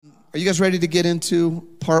Are you guys ready to get into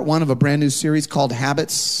part one of a brand new series called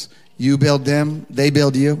Habits? You build them, they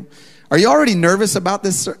build you. Are you already nervous about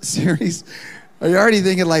this series? Are you already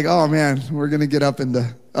thinking like, oh man, we're going to get up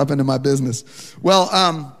into my business?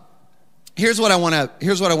 Well, here's what I want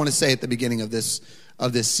to say at the beginning of this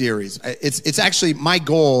series. It's actually my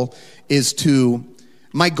goal in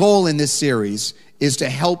this series is to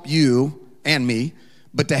help you and me,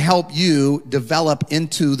 but to help you develop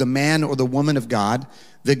into the man or the woman of God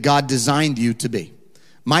that God designed you to be.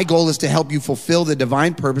 My goal is to help you fulfill the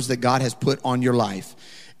divine purpose that God has put on your life.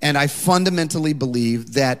 And I fundamentally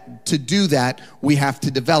believe that to do that, we have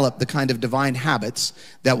to develop the kind of divine habits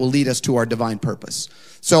that will lead us to our divine purpose.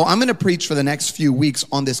 So I'm going to preach for the next few weeks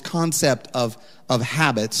on this concept of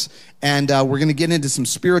habits, and we're going to get into some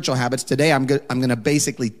spiritual habits. Today, I'm going to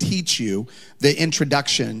basically teach you the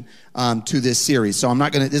introduction to this series. So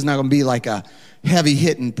this is not going to be like a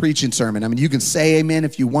heavy-hitting preaching sermon. I mean, you can say amen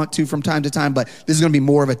if you want to from time to time, but this is going to be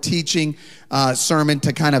more of a teaching sermon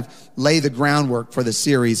to kind of lay the groundwork for the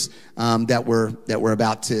series that we're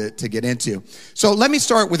about to get into. So let me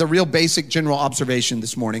start with a real basic general observation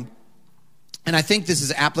this morning. And I think this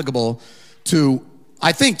is applicable to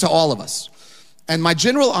all of us. And my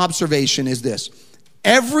general observation is this.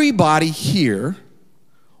 Everybody here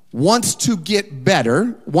wants to get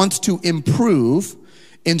better, wants to improve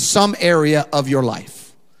in some area of your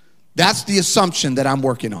life. That's the assumption that I'm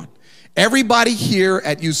working on. Everybody here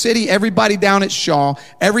at U-City, everybody down at Shaw,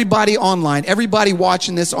 everybody online, everybody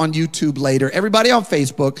watching this on YouTube later, everybody on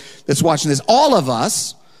Facebook that's watching this, all of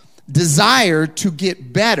us desire to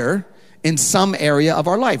get better in some area of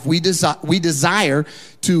our life. We desire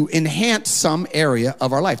to enhance some area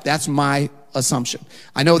of our life. That's my assumption.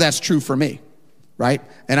 I know that's true for me, right?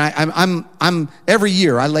 And I'm every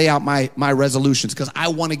year I lay out my resolutions because I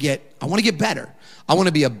want to get better. I want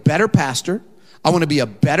to be a better pastor. I want to be a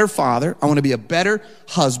better father. I want to be a better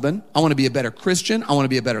husband. I want to be a better Christian. I want to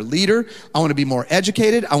be a better leader. I want to be more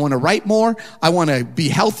educated. I want to write more. I want to be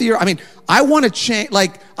healthier. I mean, I want to change.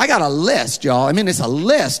 Like, I got a list, y'all. I mean, it's a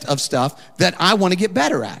list of stuff that I want to get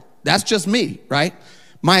better at. That's just me, right?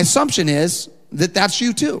 My assumption is that that's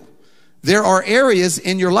you too. There are areas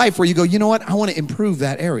in your life where you go, you know what? I want to improve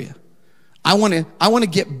that area. I want to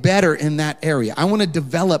get better in that area. I want to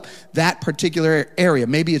develop that particular area.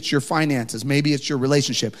 Maybe it's your finances. Maybe it's your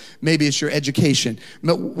relationship. Maybe it's your education.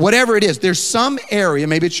 Whatever it is, there's some area,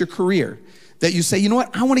 maybe it's your career, that you say, you know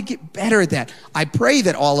what? I want to get better at that. I pray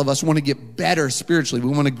that all of us want to get better spiritually.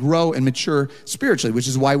 We want to grow and mature spiritually, which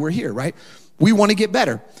is why we're here, right? We want to get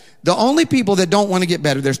better. The only people that don't want to get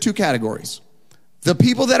better, there's two categories. The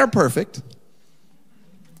people that are perfect.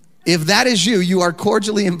 If that is you, you are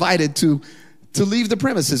cordially invited to leave the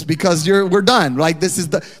premises because we're done. Like, this is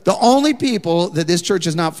the only people that this church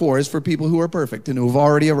is not for is for people who are perfect and who have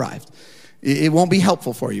already arrived. It won't be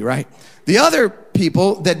helpful for you, right? The other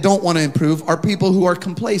people that don't want to improve are people who are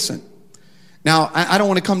complacent. Now, I don't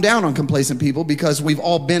want to come down on complacent people because we've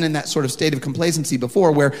all been in that sort of state of complacency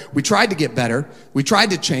before where we tried to get better, we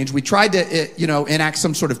tried to change, we tried to, enact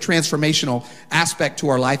some sort of transformational aspect to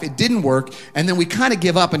our life. It didn't work, and then we kind of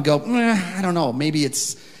give up and go, I don't know, maybe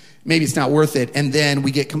it's not worth it, and then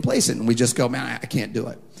we get complacent and we just go, man, I can't do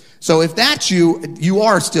it. So if that's you, you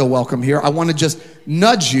are still welcome here. I want to just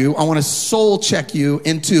nudge you. I want to soul check you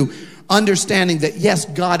into understanding that, yes,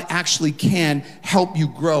 God actually can help you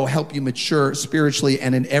grow, help you mature spiritually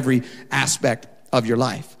and in every aspect of your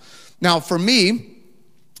life. Now, for me,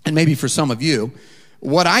 and maybe for some of you,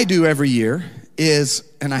 what I do every year is,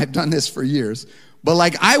 and I've done this for years,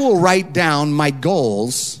 but I will write down my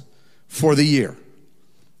goals for the year.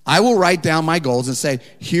 I will write down my goals and say,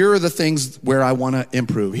 here are the things where I want to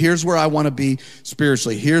improve. Here's where I want to be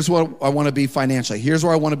spiritually. Here's where I want to be financially. Here's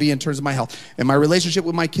where I want to be in terms of my health and my relationship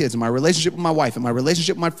with my kids and my relationship with my wife and my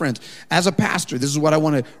relationship with my friends. As a pastor, this is what I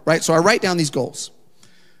want to write. So I write down these goals.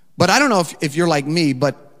 But I don't know if you're like me,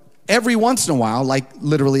 but every once in a while, like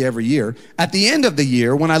literally every year, at the end of the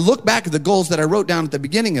year, when I look back at the goals that I wrote down at the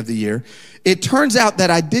beginning of the year, it turns out that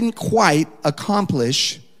I didn't quite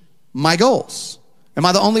accomplish my goals. Am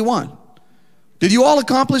I the only one? Did you all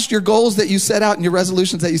accomplish your goals that you set out and your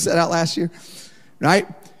resolutions that you set out last year? Right?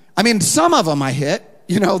 I mean, some of them I hit.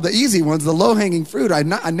 The easy ones, the low-hanging fruit, I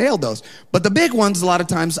nailed those. But the big ones, a lot of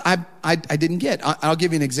times, I didn't get. I'll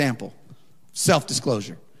give you an example.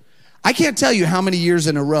 Self-disclosure. I can't tell you how many years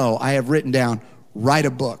in a row I have written down, write a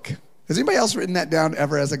book. Has anybody else written that down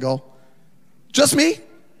ever as a goal? Just me?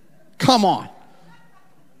 Come on.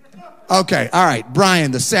 Okay, all right.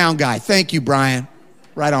 Brian, the sound guy. Thank you, Brian.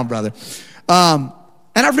 Right on, brother. And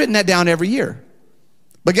I've written that down every year.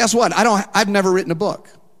 But guess what? I've never written a book,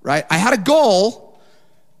 right? I had a goal,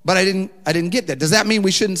 but I didn't get that. Does that mean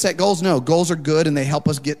we shouldn't set goals? No, goals are good and they help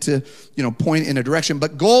us get to, point in a direction.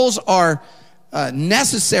 But goals are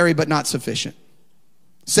necessary but not sufficient.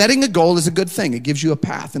 Setting a goal is a good thing. It gives you a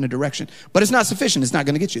path and a direction, but it's not sufficient. It's not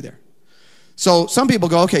going to get you there. So some people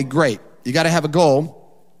go, okay, great. You got to have a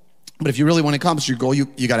goal, but if you really want to accomplish your goal, you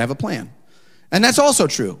got to have a plan. And that's also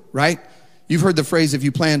true, right? You've heard the phrase, if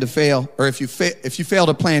you plan to fail, or if you fail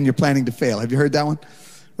to plan, you're planning to fail. Have you heard that one?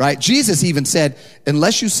 Right? Jesus even said,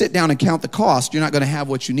 unless you sit down and count the cost, you're not going to have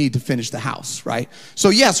what you need to finish the house, right? So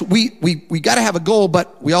yes, we got to have a goal,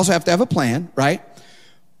 but we also have to have a plan, right?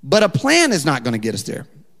 But a plan is not going to get us there.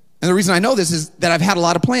 And the reason I know this is that I've had a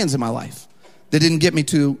lot of plans in my life that didn't get me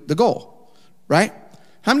to the goal, right?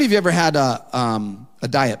 How many of you ever had a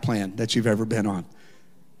diet plan that you've ever been on?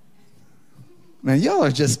 Man, you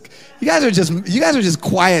guys are just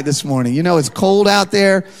quiet this morning. It's cold out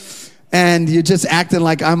there. And you're just acting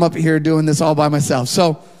like I'm up here doing this all by myself.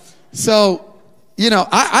 So, there's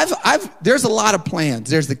a lot of plans.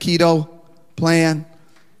 There's the keto plan.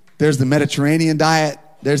 There's the Mediterranean diet.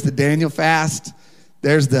 There's the Daniel fast.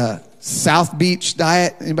 There's the South Beach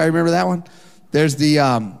diet. Anybody remember that one? There's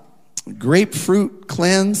the grapefruit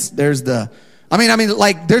cleanse. There's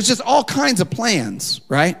there's just all kinds of plans,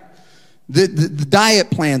 right? The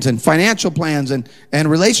diet plans and financial plans and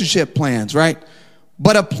relationship plans, right?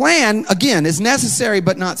 But a plan, again, is necessary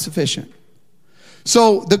but not sufficient.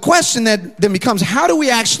 So the question that then becomes, how do we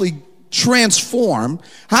actually transform?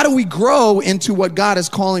 How do we grow into what God is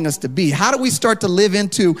calling us to be? How do we start to live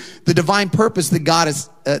into the divine purpose that God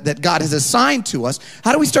has assigned to us?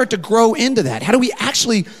 How do we start to grow into that? How do we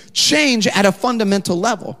actually change at a fundamental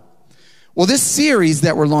level? Well, this series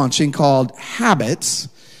that we're launching called Habits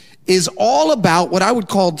is all about what I would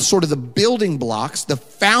call sort of the building blocks, the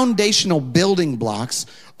foundational building blocks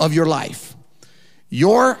of your life.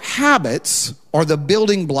 Your habits are the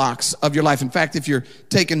building blocks of your life. In fact, if you're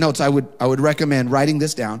taking notes, I would recommend writing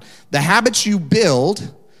this down. The habits you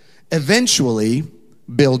build eventually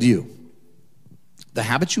build you. The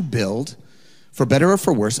habits you build, for better or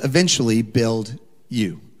for worse, eventually build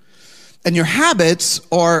you. And your habits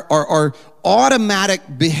are automatic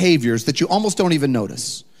behaviors that you almost don't even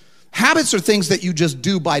notice. Habits are things that you just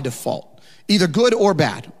do by default, either good or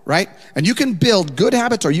bad, right? And you can build good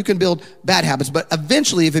habits or you can build bad habits, but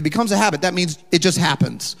eventually if it becomes a habit, that means it just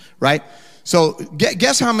happens, right? So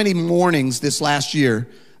guess how many mornings this last year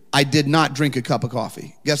I did not drink a cup of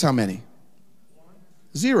coffee? Guess how many?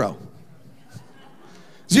 Zero,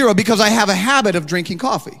 because I have a habit of drinking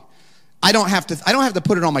coffee. I don't have to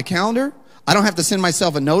put it on my calendar. I don't have to send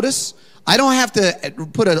myself a notice. I don't have to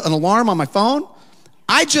put an alarm on my phone.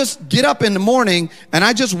 I just get up in the morning and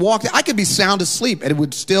I just walk. I could be sound asleep and it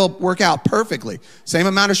would still work out perfectly. Same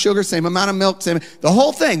amount of sugar, same amount of milk, the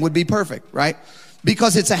whole thing would be perfect, right?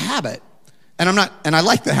 Because it's a habit. And I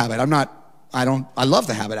like the habit. I love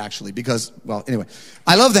the habit actually because,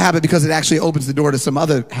 I love the habit because it actually opens the door to some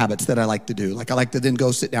other habits that I like to do. Like I like to then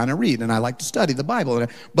go sit down and read and I like to study the Bible.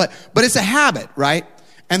 But it's a habit, right?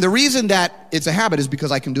 And the reason that it's a habit is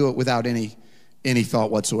because I can do it without any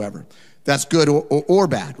thought whatsoever. That's good or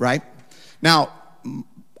bad, right? Now,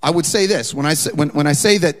 I would say this. When I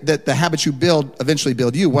say that the habits you build eventually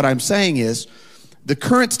build you, what I'm saying is the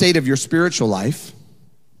current state of your spiritual life.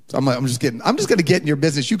 So I'm just going to get in your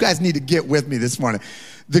business. You guys need to get with me this morning.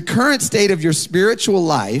 The current state of your spiritual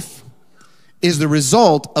life is the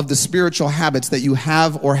result of the spiritual habits that you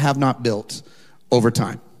have or have not built over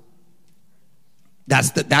time.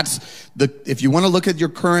 If you want to look at your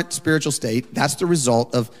current spiritual state, that's the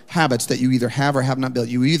result of habits that you either have or have not built.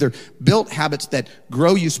 You either built habits that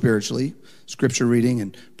grow you spiritually, scripture reading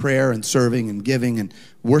and prayer and serving and giving and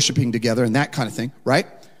worshiping together and that kind of thing, right?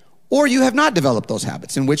 Or you have not developed those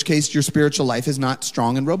habits, in which case your spiritual life is not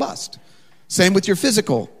strong and robust. Same with your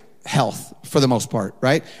physical health for the most part,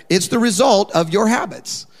 right? It's the result of your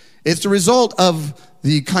habits. It's the result of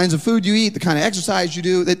the kinds of food you eat, the kind of exercise you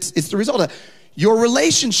do. It's the result of your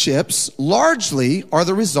relationships largely are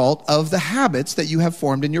the result of the habits that you have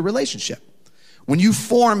formed in your relationship. When you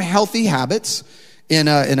form healthy habits in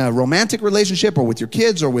a romantic relationship or with your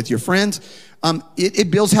kids or with your friends, it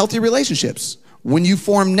builds healthy relationships. When you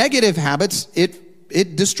form negative habits,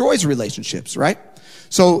 it destroys relationships, right?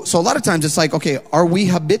 So a lot of times it's like, okay, are we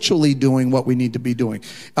habitually doing what we need to be doing?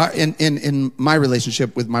 In my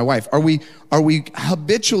relationship with my wife, are we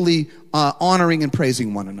habitually honoring and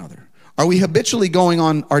praising one another? Are we habitually going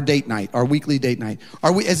on our date night, our weekly date night?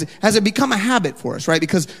 Has it become a habit for us, right?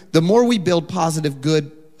 Because the more we build positive,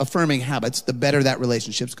 good, affirming habits, the better that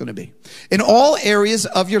relationship's going to be. In all areas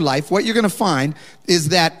of your life, what you're going to find is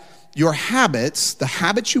that your habits, the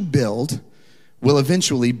habits you build, will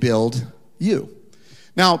eventually build you.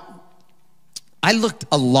 Now,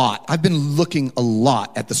 I've been looking a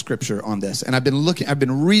lot at the scripture on this, and I've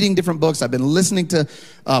been reading different books, I've been listening to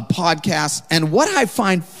podcasts, and what I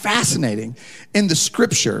find fascinating in the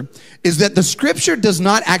scripture is that the scripture does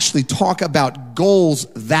not actually talk about goals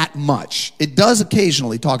that much. It does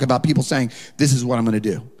occasionally talk about people saying, this is what I'm going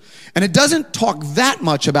to do. And it doesn't talk that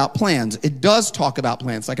much about plans. It does talk about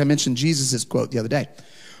plans, like I mentioned Jesus' quote the other day.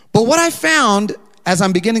 But what I found as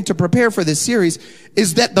I'm beginning to prepare for this series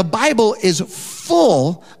is that the Bible is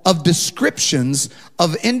full of descriptions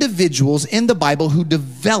of individuals in the Bible who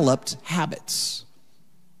developed habits.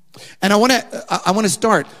 And I want to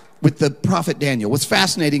start with the prophet Daniel. What's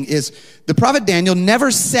fascinating is the prophet Daniel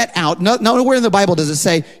never set out, nowhere in the Bible does it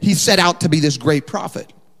say he set out to be this great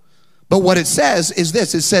prophet. But what it says is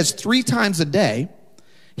this, it says 3 times a day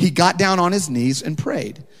he got down on his knees and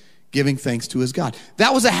prayed, giving thanks to his God.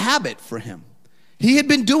 That was a habit for him. He had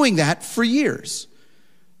been doing that for years.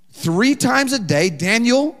 3 times a day,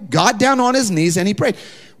 Daniel got down on his knees and he prayed.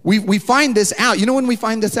 We find this out. You know when we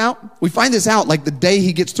find this out? We find this out like the day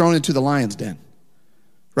he gets thrown into the lion's den,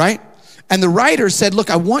 right? And the writer said,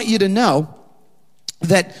 look, I want you to know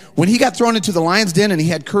that when he got thrown into the lion's den and he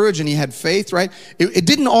had courage and he had faith, right? It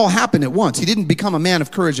didn't all happen at once. He didn't become a man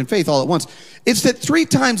of courage and faith all at once. It's that 3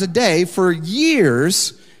 times a day for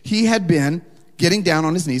years, he had been getting down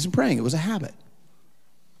on his knees and praying. It was a habit.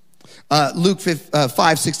 Luke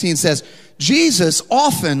 5:16 says, Jesus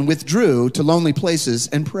often withdrew to lonely places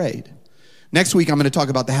and prayed. Next week, I'm going to talk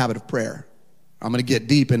about the habit of prayer. I'm going to get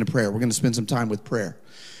deep into prayer. We're going to spend some time with prayer.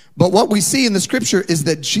 But what we see in the scripture is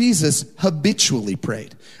that Jesus habitually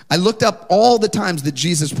prayed. I looked up all the times that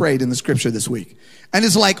Jesus prayed in the scripture this week. And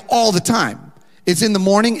it's like all the time. It's in the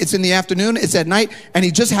morning, it's in the afternoon, it's at night, and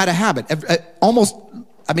he just had a habit.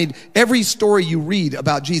 Every story you read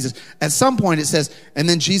about Jesus, at some point it says, and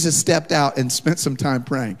then Jesus stepped out and spent some time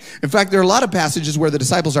praying. In fact, there are a lot of passages where the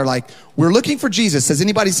disciples are like, we're looking for Jesus. Has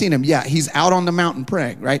anybody seen him? Yeah, he's out on the mountain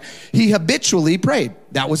praying, right? He habitually prayed.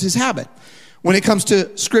 That was his habit. When it comes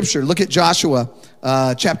to scripture, look at Joshua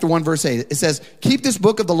chapter 1, verse 8. It says, keep this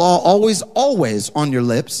book of the law always on your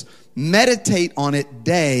lips. Meditate on it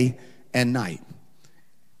day and night.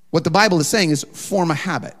 What the Bible is saying is form a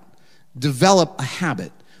habit. Develop a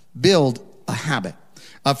habit. Build a habit.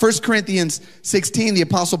 1 Corinthians 16, the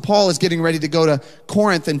Apostle Paul is getting ready to go to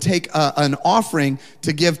Corinth and take an offering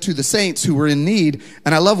to give to the saints who were in need.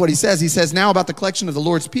 And I love what he says. He says, now about the collection of the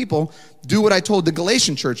Lord's people, do what I told the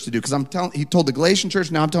Galatian church to do. Because he told the Galatian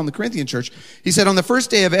church, now I'm telling the Corinthian church. He said, on the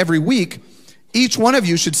first day of every week, each one of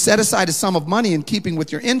you should set aside a sum of money in keeping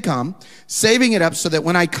with your income, saving it up so that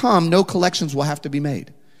when I come, no collections will have to be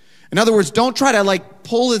made. In other words, don't try to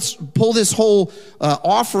pull this whole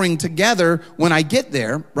offering together when I get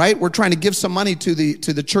there, right? We're trying to give some money to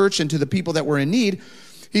the church and to the people that were in need.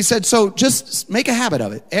 He said, so just make a habit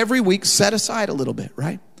of it. Every week, set aside a little bit,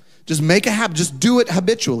 right? Just make a habit. Just do it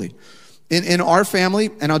habitually. In our family,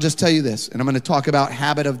 and I'll just tell you this, and I'm going to talk about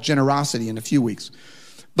habit of generosity in a few weeks.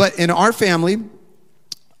 But in our family,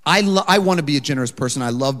 I want to be a generous person.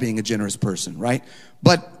 I love being a generous person, right?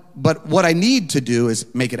 But what I need to do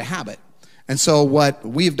is make it a habit. And so what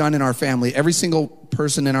we've done in our family, every single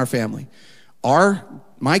person in our family,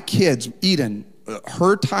 my kids, Eden,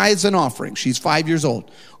 her tithes and offerings, she's 5 years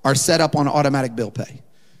old, are set up on automatic bill pay.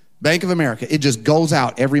 Bank of America, it just goes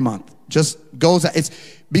out every month. Just goes out. It's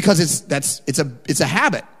because it's a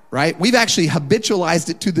habit, right? We've actually habitualized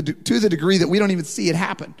it to the degree that we don't even see it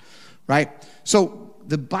happen, right? So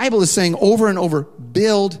the Bible is saying over and over,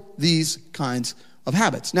 build these kinds of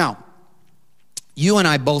habits. Now, you and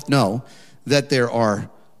I both know that there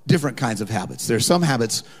are different kinds of habits. There are some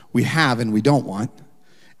habits we have and we don't want,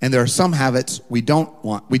 and there are some habits we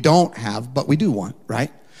don't have, but we do want,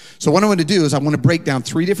 right? So what I want to do is I want to break down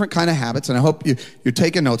 3 different kind of habits, and I hope you're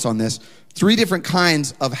taking notes on this. 3 different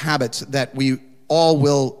kinds of habits that we all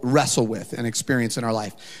will wrestle with and experience in our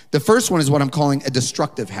life. The first one is what I'm calling a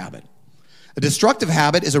destructive habit. A destructive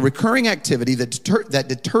habit is a recurring activity that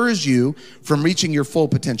deters you from reaching your full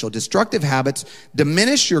potential. Destructive habits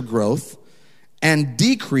diminish your growth and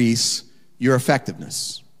decrease your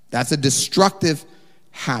effectiveness. That's a destructive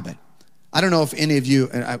habit. I don't know if any of you,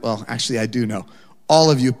 actually I do know,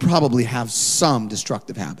 all of you probably have some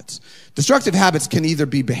destructive habits. Destructive habits can either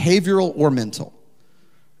be behavioral or mental,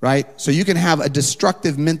 right? So you can have a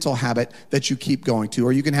destructive mental habit that you keep going to,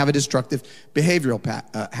 or you can have a destructive behavioral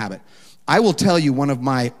habit. I will tell you one of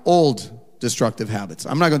my old destructive habits.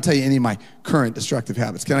 I'm not going to tell you any of my current destructive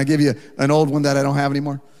habits. Can I give you an old one that I don't have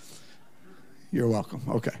anymore? You're welcome.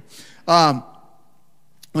 Okay.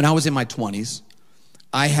 When I was in my 20s,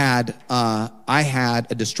 I had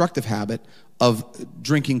a destructive habit of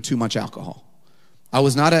drinking too much alcohol. I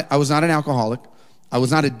was not an alcoholic. I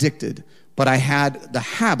was not addicted, but I had the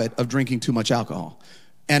habit of drinking too much alcohol.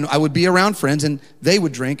 And I would be around friends, and they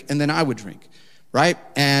would drink, and then I would drink, right?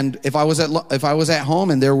 And if I was at home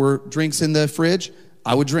and there were drinks in the fridge,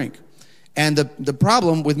 I would drink. And the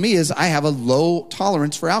problem with me is I have a low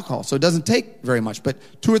tolerance for alcohol, so it doesn't take very much. But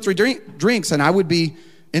 2 or 3 drinks, and I would be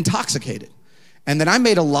intoxicated. And then I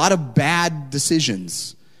made a lot of bad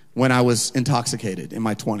decisions when I was intoxicated in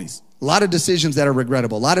my 20s. A lot of decisions that are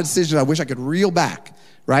regrettable. A lot of decisions I wish I could reel back,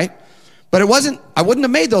 right? But I wouldn't have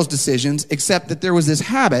made those decisions except that there was this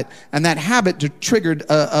habit, and that habit triggered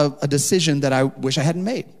a decision that I wish I hadn't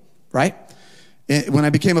made, right? When I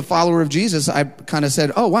became a follower of Jesus, I kind of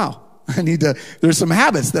said, oh, wow, there's some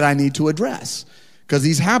habits that I need to address, because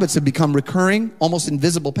these habits have become recurring, almost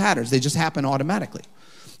invisible patterns. They just happen automatically.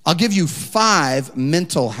 I'll give you 5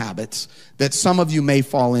 mental habits that some of you may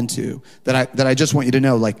fall into that I just want you to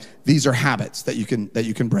know, like, these are habits that you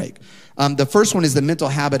can break. The first one is the mental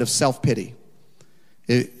habit of self-pity.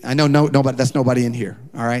 I know nobody, that's nobody in here,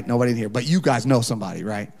 all right? Nobody in here, but you guys know somebody,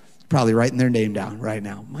 right? Probably writing their name down right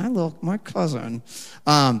now. My cousin.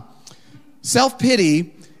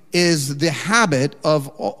 Self-pity is the habit of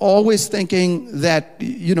always thinking that,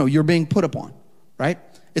 you're being put upon, right?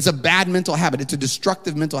 It's a bad mental habit. It's a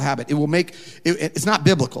destructive mental habit. It will it's not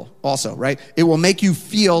biblical also, right? It will make you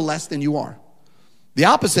feel less than you are. The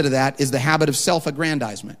opposite of that is the habit of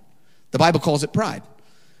self-aggrandizement. The Bible calls it pride.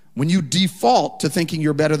 When you default to thinking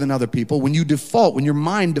you're better than other people, when your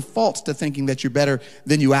mind defaults to thinking that you're better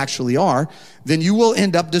than you actually are, then you will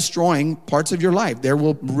end up destroying parts of your life.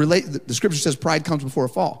 The scripture says pride comes before a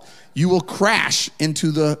fall. You will crash into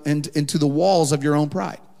the walls of your own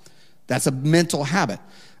pride. That's a mental habit.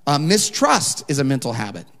 Mistrust is a mental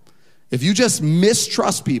habit. If you just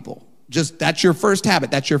mistrust people, that's your first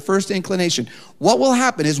habit, that's your first inclination. What will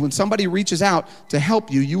happen is when somebody reaches out to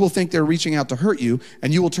help you, you will think they're reaching out to hurt you,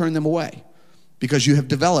 and you will turn them away because you have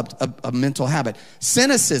developed a mental habit.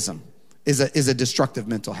 Cynicism is a destructive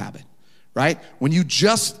mental habit, right? When you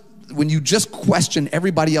just question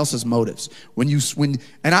everybody else's motives, and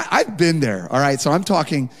I've been there, all right? So I'm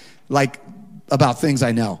talking like about things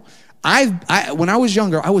I know. When I was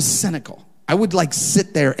younger, I was cynical. I would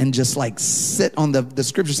sit there and just sit on the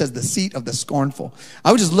scripture says the seat of the scornful.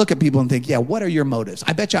 I would just look at people and think, yeah, what are your motives?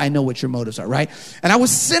 I bet you I know what your motives are, right? And I was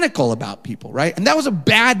cynical about people, right? And that was a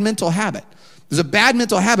bad mental habit. It was a bad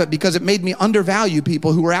mental habit because it made me undervalue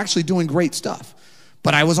people who were actually doing great stuff.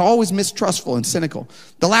 But I was always mistrustful and cynical.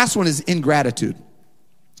 The last one is ingratitude.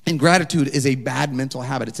 Ingratitude is a bad mental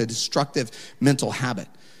habit. It's a destructive mental habit.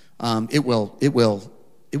 It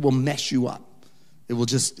will mess you up. It will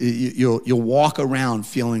you'll walk around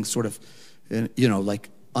feeling sort of,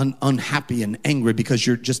 unhappy and angry because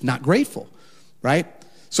you're just not grateful, right?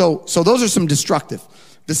 So those are some destructive.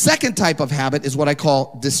 The second type of habit is what I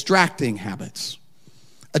call distracting habits.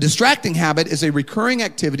 A distracting habit is a recurring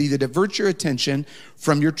activity that diverts your attention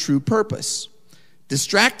from your true purpose.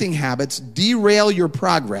 Distracting habits derail your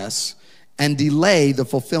progress and delay the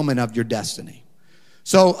fulfillment of your destiny.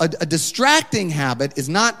 So a distracting habit is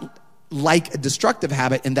not like a destructive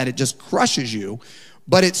habit in that it just crushes you,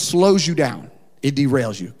 but it slows you down. It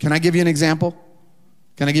derails you. Can I give you an example?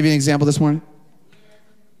 Can I give you an example this morning?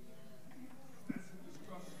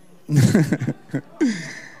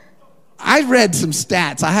 I read some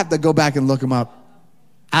stats. I have to go back and look them up.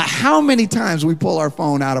 How many times we pull our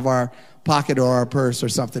phone out of our pocket or our purse or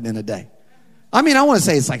something in a day? I mean, I want to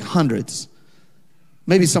say it's like hundreds.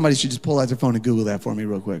 Maybe somebody should just pull out their phone and Google that for me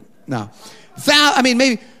real quick. No.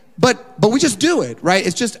 Maybe, but we just do it, right?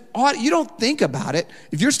 It's just, you don't think about it.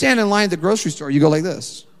 If you're standing in line at the grocery store, you go like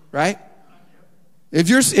this, right?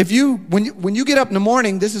 When you get up in the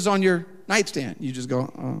morning, this is on your nightstand. You just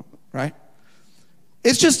go, oh, right?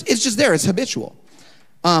 It's just there. It's habitual.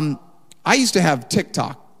 I used to have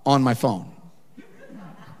TikTok on my phone.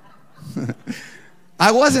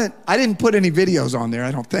 I didn't put any videos on there,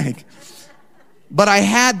 I don't think. But I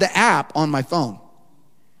had the app on my phone.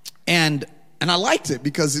 And I liked it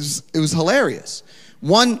because it was hilarious.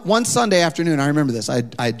 One Sunday afternoon, I remember this.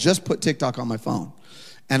 I just put TikTok on my phone.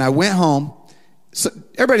 And I went home. So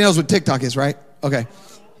everybody knows what TikTok is, right? Okay.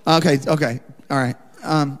 All right.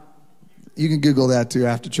 You can Google that too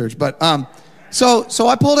after church. But so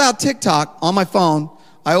I pulled out TikTok on my phone.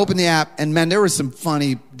 I opened the app, and man, there were some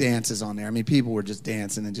funny dances on there. I mean, people were just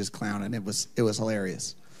dancing and just clowning. It was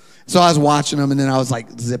hilarious. So I was watching them, and then I was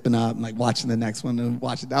zipping up and watching the next one and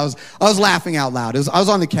watching. I was laughing out loud. I was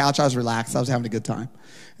on the couch. I was relaxed. I was having a good time,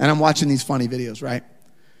 and I'm watching these funny videos. Right?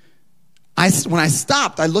 when I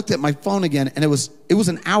stopped, I looked at my phone again, and it was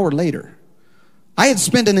an hour later. I had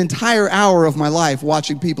spent an entire hour of my life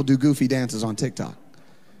watching people do goofy dances on TikTok.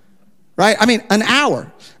 Right? I mean, an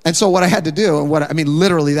hour. And so what I had to do,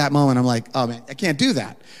 literally that moment, I'm like, oh man, I can't do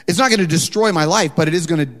that. It's not going to destroy my life, but it is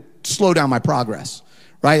going to slow down my progress.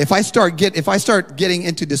 Right? If I start getting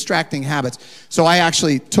into distracting habits, so I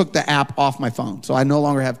actually took the app off my phone. So I no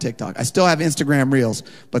longer have TikTok. I still have Instagram Reels,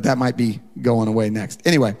 but that might be going away next.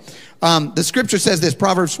 Anyway, the scripture says this,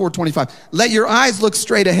 Proverbs 4:25, let your eyes look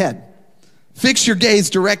straight ahead. Fix your gaze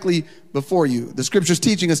directly before you. The scripture's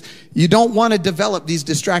teaching us you don't want to develop these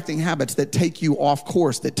distracting habits that take you off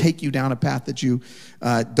course, that take you down a path that you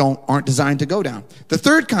aren't designed to go down. The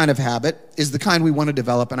third kind of habit is the kind we want to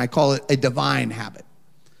develop, and I call it a divine habit.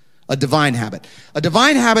 A divine habit. A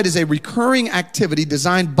divine habit is a recurring activity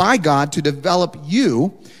designed by God to develop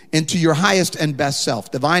you into your highest and best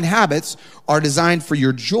self. Divine habits are designed for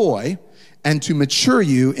your joy and to mature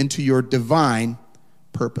you into your divine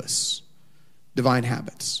purpose. Divine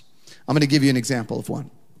habits. I'm going to give you an example of one.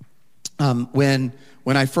 When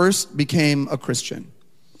I first became a Christian,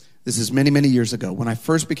 this is many, many years ago, when I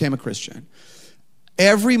first became a Christian,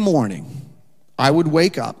 every morning I would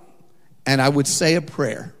wake up and I would say a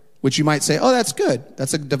prayer, which you might say, oh, that's good.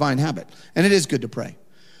 That's a divine habit. And it is good to pray.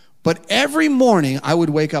 But every morning I would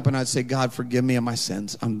wake up and I'd say, God, forgive me of my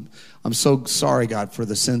sins. I'm so sorry, God, for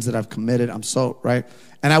the sins that I've committed. Right?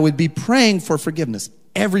 And I would be praying for forgiveness.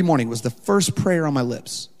 Every morning was the first prayer on my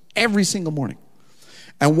lips. Every single morning.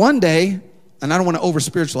 And one day, and I don't want to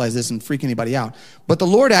over-spiritualize this and freak anybody out, but the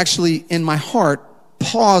Lord actually, in my heart,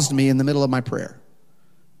 paused me in the middle of my prayer.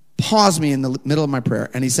 Paused me in the middle of my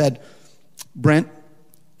prayer. And he said, Brent,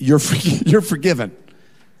 you're forgiven.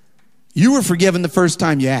 You were forgiven the first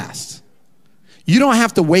time you asked. You don't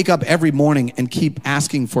have to wake up every morning and keep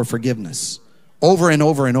asking for forgiveness over and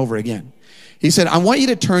over and over again. He said, I want you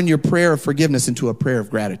to turn your prayer of forgiveness into a prayer of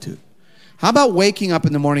gratitude. How about waking up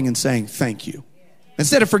in the morning and saying, thank you?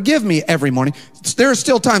 Instead of forgive me every morning, there are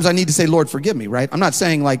still times I need to say, Lord, forgive me, right? I'm not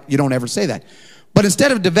saying like you don't ever say that. But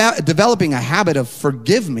instead of developing a habit of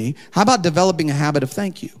forgive me, how about developing a habit of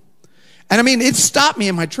thank you? And I mean, it stopped me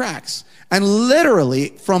in my tracks. And literally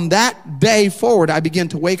from that day forward, I began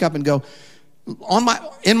to wake up and go,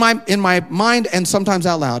 in my mind and sometimes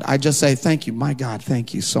out loud, I just say, thank you, my God,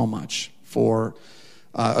 thank you so much for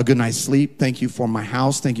a good night's sleep. Thank you for my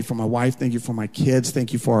house. Thank you for my wife. Thank you for my kids.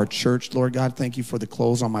 Thank you for our church, Lord God. Thank you for the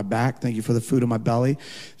clothes on my back. Thank you for the food in my belly.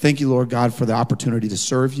 Thank you, Lord God, for the opportunity to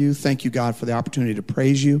serve you. Thank you, God, for the opportunity to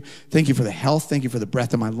praise you. Thank you for the health. Thank you for the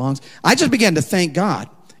breath in my lungs. I just began to thank God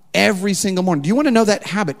every single morning. Do you want to know that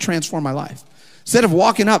habit transformed my life? Instead of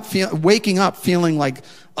waking up feeling like,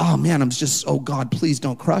 oh man, oh God, please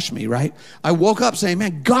don't crush me, right? I woke up saying,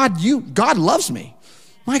 man, God loves me.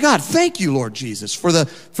 My God, thank you, Lord Jesus, for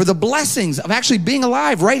the blessings of actually being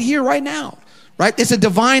alive right here, right now, right? It's a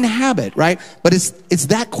divine habit, right? But it's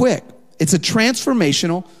that quick. It's a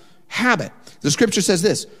transformational habit. The scripture says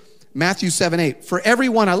this, Matthew 7:8, for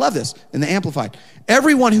everyone, I love this in the Amplified,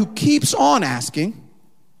 everyone who keeps on asking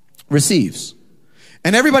receives.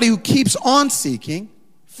 And everybody who keeps on seeking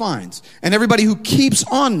finds. And everybody who keeps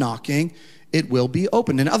on knocking, it will be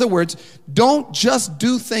opened. In other words, don't just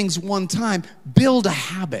do things one time. Build a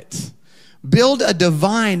habit. Build a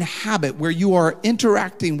divine habit where you are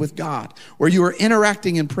interacting with God, where you are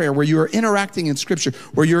interacting in prayer, where you are interacting in scripture,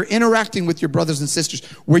 where you're interacting with your brothers and sisters,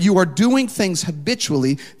 where you are doing things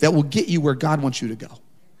habitually that will get you where God wants you to go.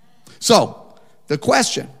 So, the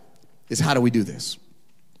question is, how do we do this?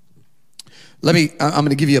 I'm going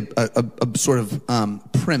to give you a sort of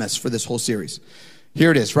premise for this whole series.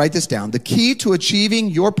 Here it is. Write this down. The key to achieving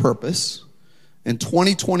your purpose in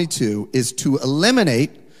 2022 is to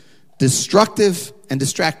eliminate destructive and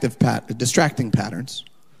distracting patterns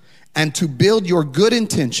and to build your good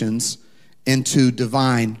intentions into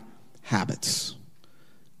divine habits.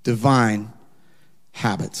 Divine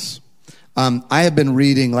habits. I have been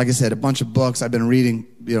reading, like I said, a bunch of books. I've been reading,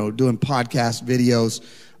 doing podcast videos.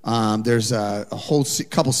 There's a whole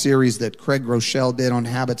couple series that Craig Groeschel did on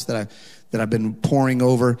habits that I've been poring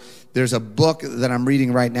over. There's a book that I'm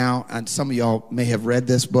reading right now, and some of y'all may have read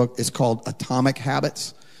this book. It's called Atomic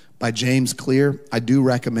Habits by James Clear. I do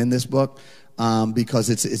recommend this book because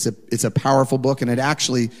it's a powerful book, and it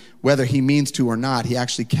actually, whether he means to or not, he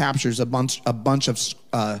actually captures a bunch of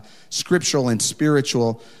scriptural and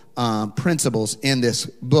spiritual principles in this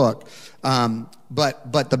book.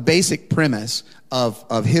 But the basic premise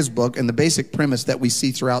of his book and the basic premise that we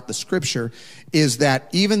see throughout the scripture is that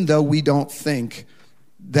even though we don't think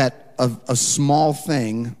that a small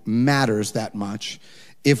thing matters that much,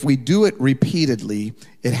 if we do it repeatedly,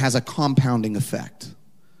 it has a compounding effect.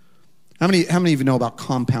 How many of you know about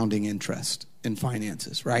compounding interest in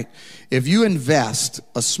finances, right? If you invest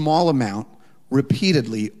a small amount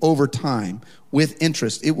repeatedly over time with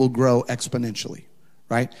interest, it will grow exponentially,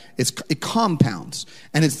 right? It compounds.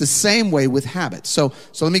 And it's the same way with habits. So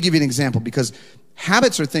let me give you an example, because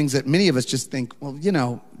habits are things that many of us just think, well,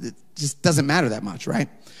 it just doesn't matter that much, right?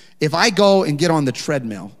 If I go and get on the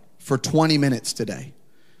treadmill for 20 minutes today,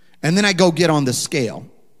 and then I go get on the scale,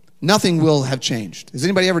 nothing will have changed. Has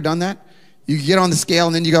anybody ever done that? You get on the scale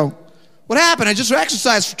and then you go, what happened? I just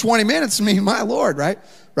exercised for 20 minutes. I mean, my Lord, right?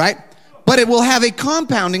 But it will have a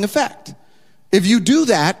compounding effect. If you do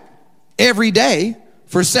that every day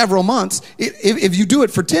for several months, if you do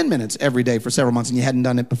it for 10 minutes every day for several months and you hadn't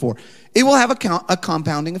done it before, it will have a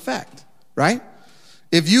compounding effect, right?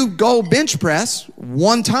 If you go bench press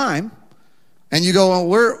one time and you go,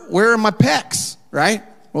 well, where are my pecs, right?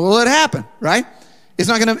 Well, what happened, right? It's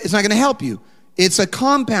not gonna help you. It has a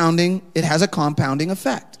compounding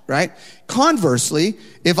effect, right? Conversely,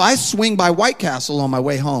 if I swing by White Castle on my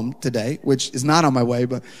way home today, which is not on my way,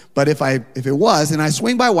 but if it was, and I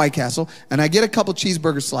swing by White Castle and I get a couple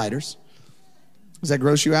cheeseburger sliders, does that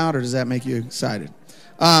gross you out or does that make you excited?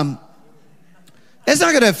 It's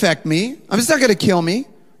not going to affect me. It's not going to kill me,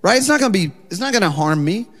 right? It's not going to harm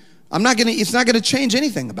me. It's not going to change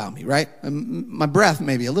anything about me, right? My breath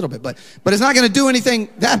maybe a little bit, but it's not going to do anything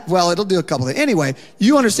it'll do a couple of things. Anyway,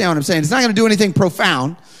 you understand what I'm saying. It's not going to do anything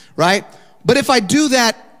profound, right? But if I do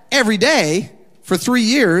that every day for 3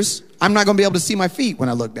 years, I'm not going to be able to see my feet when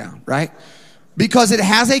I look down, right? Because it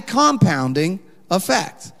has a compounding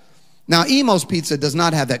effect. Now, Emo's Pizza does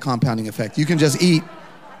not have that compounding effect. You can just eat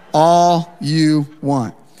all you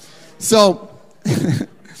want. So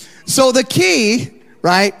the key,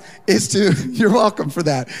 right, is to, you're welcome for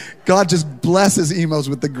that. God just blesses Emos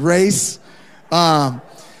with the grace. So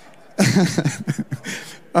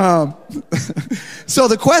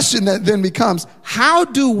the question that then becomes, how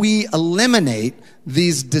do we eliminate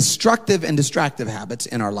these destructive and distractive habits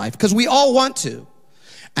in our life? Because we all want to.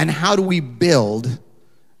 And how do we build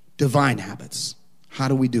divine habits? How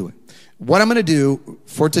do we do it? What I'm going to do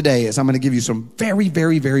for today is I'm going to give you some very,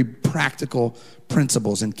 very, very practical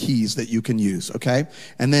principles and keys that you can use, okay?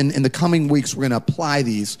 And then in the coming weeks, we're going to apply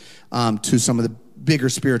these to some of the bigger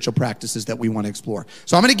spiritual practices that we want to explore.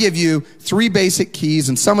 So I'm going to give you 3 basic keys,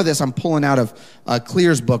 and some of this I'm pulling out of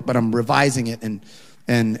Clear's book, but I'm revising it and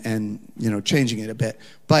changing it a bit.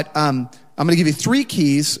 But I'm going to give you 3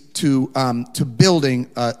 keys to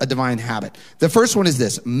building a divine habit. The first one is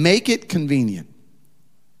this: make it convenient.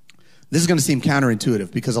 This is going to seem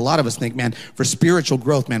counterintuitive because a lot of us think, man, for spiritual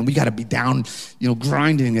growth, man, we got to be down,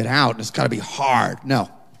 grinding it out. It's got to be hard.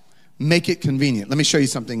 No, make it convenient. Let me show you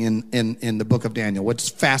something in the book of Daniel. What's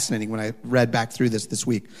fascinating when I read back through this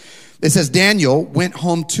week. It says Daniel went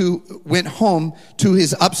home to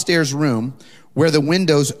his upstairs room where the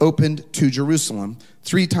windows opened to Jerusalem.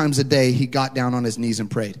 3 times a day he got down on his knees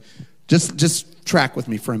and prayed. Just track with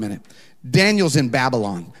me for a minute. Daniel's in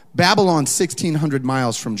Babylon. Babylon's 1,600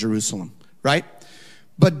 miles from Jerusalem, right?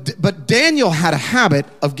 But Daniel had a habit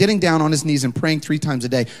of getting down on his knees and praying 3 times a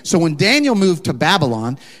day. So when Daniel moved to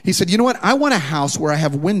Babylon, he said, you know what? I want a house where I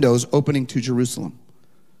have windows opening to Jerusalem.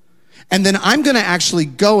 And then I'm going to actually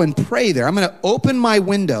go and pray there. I'm going to open my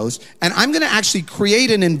windows, and I'm going to actually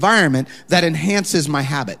create an environment that enhances my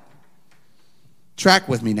habit. Track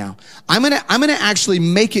with me now. I'm going to actually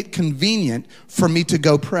make it convenient for me to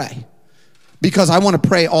go pray, because I want to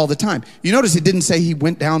pray all the time. You notice it didn't say he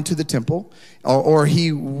went down to the temple or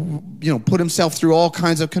he put himself through all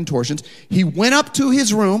kinds of contortions. He went up to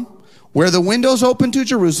his room where the windows open to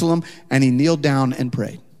Jerusalem, and he kneeled down and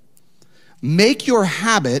prayed. Make your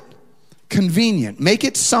habit convenient. Make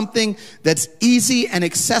it something that's easy and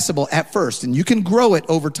accessible at first, and you can grow it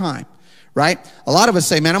over time, right? A lot of us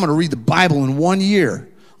say, man, I'm going to read the Bible in 1 year.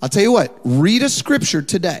 I'll tell you what, read a scripture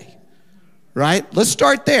today, right? Let's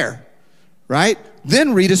start there. Right?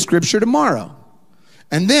 Then read a scripture tomorrow.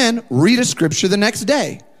 And then read a scripture the next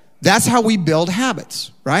day. That's how we build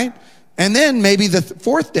habits, right? And then maybe the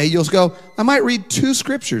 4th day you'll go, I might read 2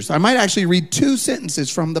 scriptures. I might actually read 2 sentences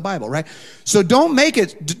from the Bible, right? So don't make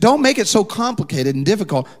it so complicated and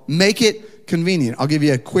difficult. Make it convenient. I'll give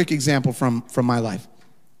you a quick example from my life.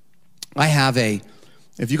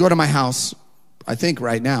 If you go to my house, I think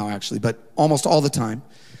right now actually, but almost all the time,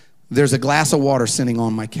 there's a glass of water sitting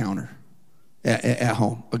on my counter. At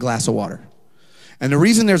home, a glass of water. And the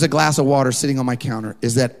reason there's a glass of water sitting on my counter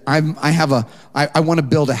is that I want to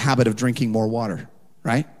build a habit of drinking more water,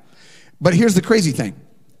 right? But here's the crazy thing.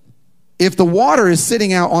 if the water is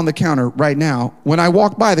sitting out on the counter right now, when I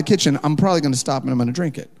walk by the kitchen, I'm probably going to stop and I'm going to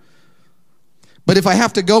drink it. But if I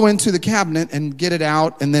have to go into the cabinet and get it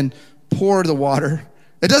out and then pour the water,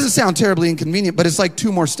 it doesn't sound terribly inconvenient, but it's like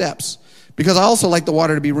 2 more steps because I also like the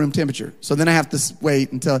water to be room temperature. So then I have to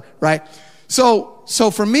wait until, right?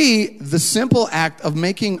 So for me, the simple act of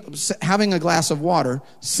having a glass of water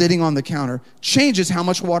sitting on the counter changes how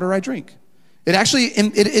much water I drink. It actually,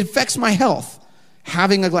 it affects my health,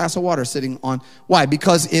 having a glass of water sitting on. Why?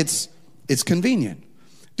 Because it's convenient.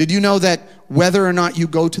 Did you know that whether or not you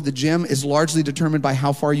go to the gym is largely determined by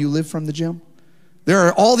how far you live from the gym? There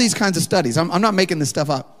are all these kinds of studies. I'm not making this stuff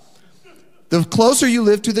up. The closer you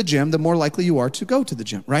live to the gym, the more likely you are to go to the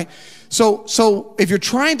gym, right? So if you're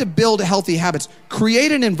trying to build healthy habits,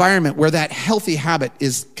 create an environment where that healthy habit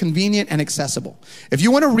is convenient and accessible. If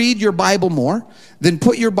you want to read your Bible more, then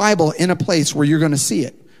put your Bible in a place where you're going to see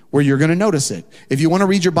it, where you're going to notice it. If you want to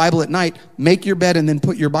read your Bible at night, make your bed and then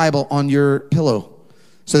put your Bible on your pillow.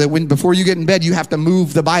 So that before you get in bed, you have to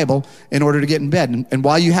move the Bible in order to get in bed. And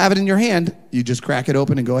while you have it in your hand, you just crack it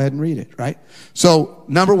open and go ahead and read it, right? So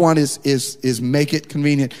number 1 is make it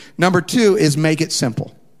convenient. Number 2 is make it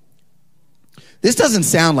simple. This doesn't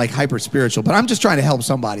sound like hyper spiritual, but I'm just trying to help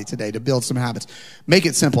somebody today to build some habits. Make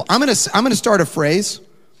it simple. I'm gonna start a phrase,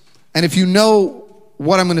 and if you know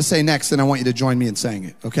what I'm gonna say next, then I want you to join me in saying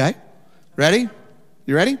it. Okay? Ready?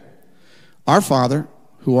 You ready? Our Father,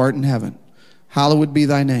 who art in heaven, hallowed be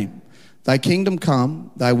thy name. Thy kingdom come,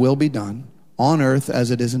 thy will be done, on earth as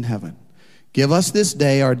it is in heaven. Give us this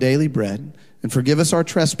day our daily bread, and forgive us our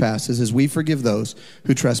trespasses as we forgive those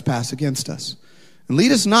who trespass against us. And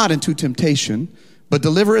lead us not into temptation, but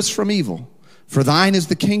deliver us from evil. For thine is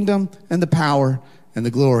the kingdom and the power and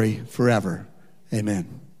the glory forever.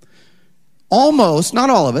 Amen. Almost, not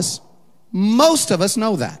all of us, most of us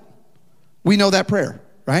know that. We know that prayer,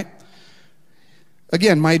 right?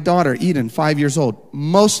 Again, my daughter, Eden, 5 years old,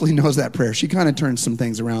 mostly knows that prayer. She kind of turns some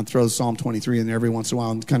things around, throws Psalm 23 in there every once in a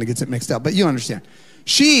while and kind of gets it mixed up. But you understand.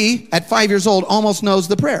 She, at 5 years old, almost knows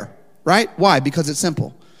the prayer, right? Why? Because it's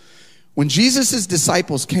simple. When Jesus'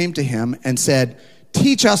 disciples came to him and said,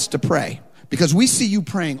 teach us to pray, because we see you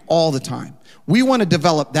praying all the time. We want to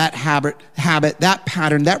develop that habit, that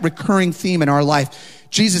pattern, that recurring theme in our life.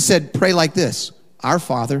 Jesus said, pray like this, our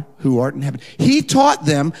Father who art in heaven. He taught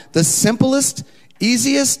them the simplest,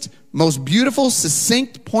 easiest, most beautiful,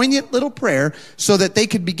 succinct, poignant little prayer so that they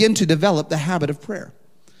could begin to develop the habit of prayer.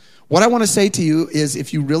 What I want to say to you is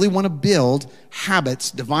if you really want to build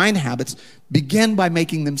habits, divine habits, begin by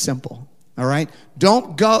making them simple. All right?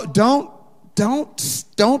 Don't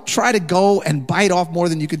try to go and bite off more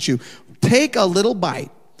than you can chew. Take a little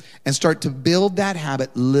bite and start to build that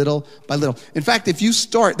habit little by little. In fact, if you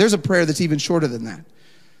start, there's a prayer that's even shorter than that.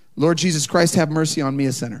 Lord Jesus Christ, have mercy on me,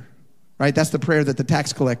 a sinner. Right? That's the prayer that the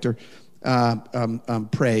tax collector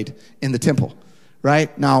prayed in the temple.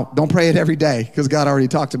 Right? Now, don't pray it every day because God already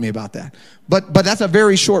talked to me about that. But that's a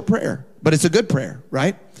very short prayer, but it's a good prayer,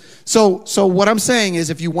 right? So what I'm saying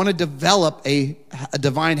is if you want to develop a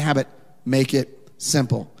divine habit, make it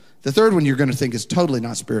simple. The third one you're going to think is totally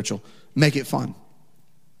not spiritual. Make it fun.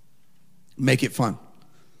 Make it fun.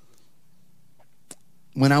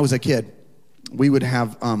 When I was a kid, we would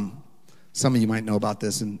have, some of you might know about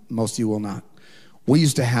this and most of you will not. We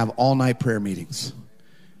used to have all-night prayer meetings.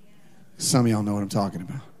 Some of y'all know what I'm talking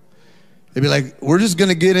about. They'd be like, we're just going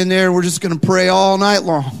to get in there. We're just going to pray all night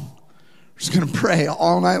long. We're just going to pray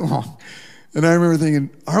all night long. And I remember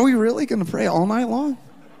thinking, are we really going to pray all night long?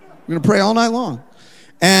 We're going to pray all night long.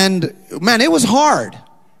 And man, it was hard.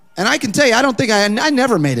 And I can tell you, I don't think I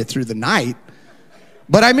never made it through the night.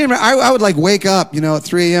 But I remember I would like wake up, at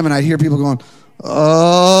 3 a.m. and I'd hear people going,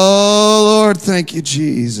 oh, Lord, thank you,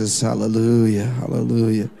 Jesus. Hallelujah,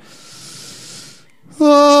 hallelujah.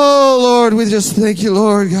 Oh, Lord, we just thank you,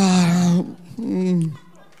 Lord God.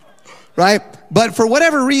 Right? But for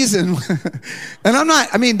whatever reason,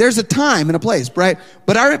 and there's a time and a place, right?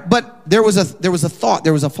 But there was a thought,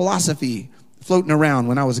 there was a philosophy floating around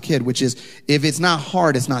when I was a kid, which is if it's not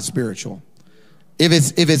hard, it's not spiritual. If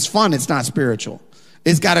it's fun, it's not spiritual.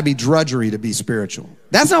 It's got to be drudgery to be spiritual.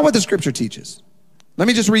 That's not what the scripture teaches. Let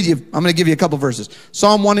me just read you. I'm going to give you a couple verses.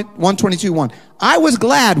 Psalm 122:1. I was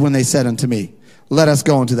glad when they said unto me, let us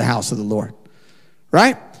go into the house of the Lord.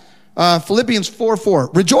 Right? Philippians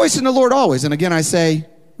 4:4. Rejoice in the Lord always. And again, I say,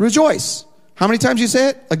 rejoice. How many times you say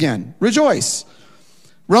it? Again, rejoice.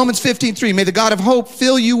 Romans 15:3. May the God of hope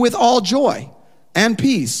fill you with all joy and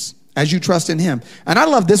peace as you trust in him. And I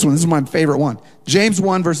love this one. This is my favorite one. James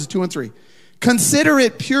 1 verses 2 and 3. Consider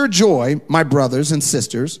it pure joy, my brothers and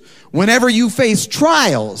sisters, whenever you face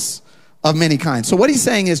trials of many kinds. So what he's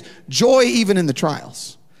saying is joy even in the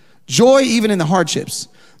trials. Joy even in the hardships.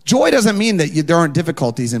 Joy doesn't mean that there aren't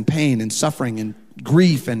difficulties and pain and suffering and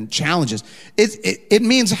grief and challenges. It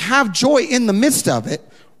means have joy in the midst of it.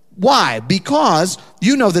 Why? Because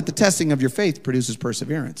you know that the testing of your faith produces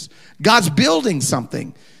perseverance. God's building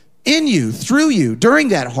something in you, through you, during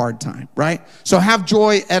that hard time, right? So have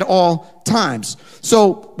joy at all times.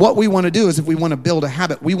 So what we want to do is, if we want to build a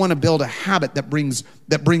habit, we want to build a habit that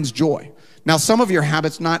brings joy. Now, some of your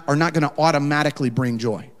habits are not going to automatically bring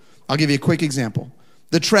joy. I'll give you a quick example.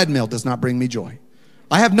 The treadmill does not bring me joy.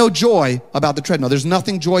 I have no joy about the treadmill. There's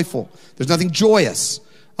nothing joyful. There's nothing joyous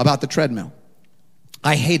about the treadmill.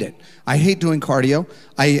 I hate it. I hate doing cardio.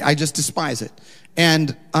 I just despise it.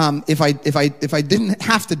 And if I didn't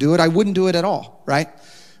have to do it, I wouldn't do it at all, right?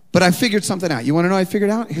 But I figured something out. You want to know what I figured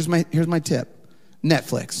out? Here's my tip.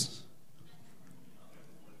 Netflix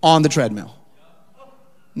on the treadmill.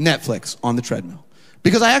 Netflix on the treadmill.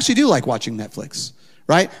 Because I actually do like watching Netflix,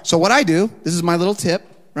 right? So what I do, this is my little tip,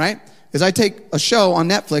 right, is I take a show on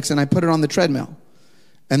Netflix and I put it on the treadmill.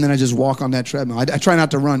 And then I just walk on that treadmill. I try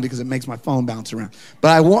not to run because it makes my phone bounce around.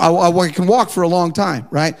 But I can walk for a long time,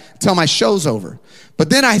 right, until my show's over. But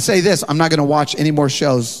then I say this, I'm not going to watch any more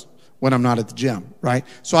shows when I'm not at the gym, right?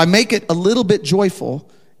 So I make it a little bit joyful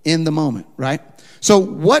in the moment, right? So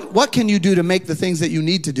what can you do to make the things that you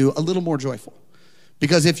need to do a little more joyful?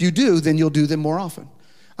 Because if you do, then you'll do them more often.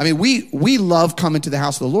 I mean, we love coming to the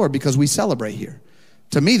house of the Lord because we celebrate here.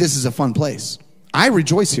 To me, this is a fun place. I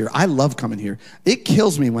rejoice here. I love coming here. It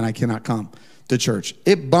kills me when I cannot come to church.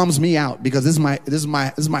 It bums me out because this is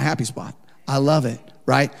my happy spot. I love it,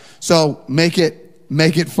 right? So make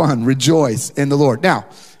it fun. Rejoice in the Lord. Now,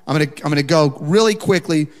 I'm gonna go really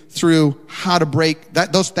quickly through how to break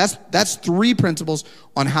that. That's 3 principles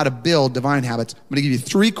on how to build divine habits. I'm gonna give you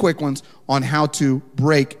 3 quick ones on how to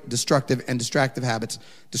break destructive and distracting habits,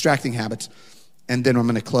 and then I'm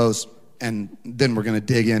gonna close. And then we're going to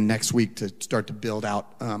dig in next week to start to build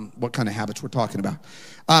out what kind of habits we're talking about.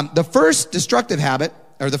 The first destructive habit,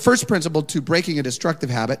 or the first principle to breaking a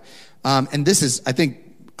destructive habit, and this is, I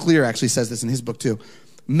think, Clear actually says this in his book too,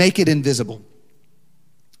 make it invisible.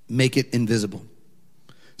 Make it invisible.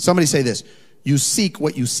 Somebody say this, you seek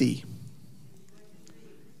what you see.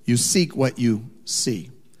 You seek what you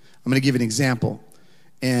see. I'm going to give an example.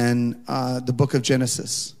 In the book of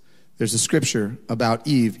Genesis, there's a scripture about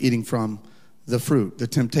Eve eating from the fruit, the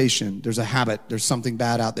temptation. There's a habit. There's something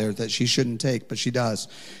bad out there that she shouldn't take, but she does.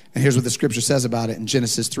 And here's what the scripture says about it in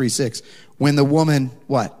Genesis 3:6. When the woman,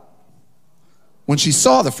 what? When she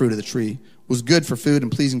saw the fruit of the tree was good for food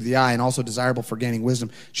and pleasing to the eye and also desirable for gaining wisdom,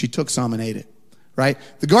 she took some and ate it, right?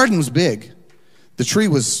 The garden was big. The tree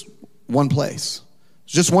was one place. It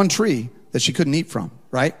was just one tree that she couldn't eat from,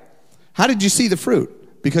 right? How did you see the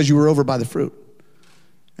fruit? Because you were over by the fruit.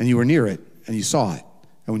 And you were near it, and you saw it.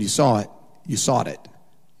 And when you saw it, you sought it.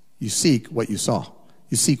 You seek what you saw.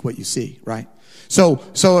 You seek what you see, right? So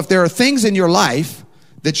if there are things in your life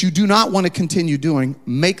that you do not want to continue doing,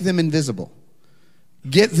 make them invisible.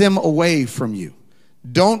 Get them away from you.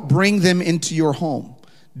 Don't bring them into your home.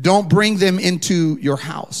 Don't bring them into your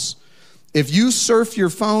house. If you surf your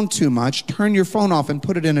phone too much, turn your phone off and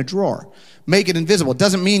put it in a drawer. Make it invisible. It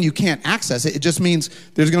doesn't mean you can't access it. It just means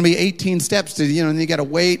there's going to be 18 steps to, and you got to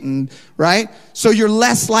wait and, right? So you're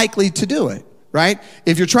less likely to do it, right?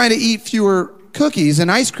 If you're trying to eat fewer cookies and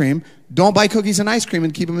ice cream, don't buy cookies and ice cream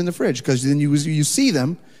and keep them in the fridge because then you see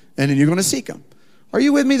them and then you're going to seek them. Are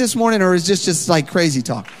you with me this morning, or is this just like crazy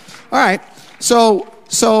talk? All right. So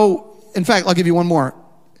in fact, I'll give you one more.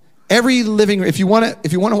 Every living, if you want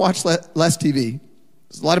to watch less TV,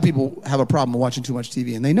 a lot of people have a problem watching too much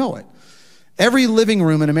TV and they know it. Every living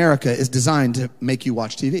room in America is designed to make you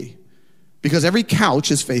watch TV because every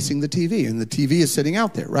couch is facing the TV and the TV is sitting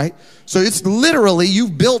out there, right? So it's literally,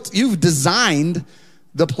 you've designed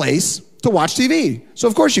the place to watch TV. So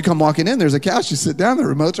of course you come walking in, there's a couch, you sit down, the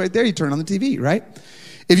remote's right there, you turn on the TV, right?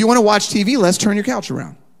 If you want to watch TV less, turn your couch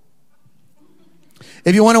around.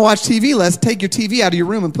 If you want to watch TV less, take your TV out of your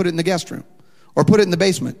room and put it in the guest room or put it in the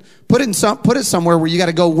basement. Put it somewhere where you got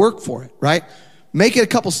to go work for it, right? Make it a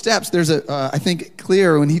couple steps. There's I think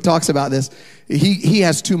Clear, when he talks about this, he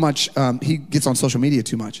has too much, he gets on social media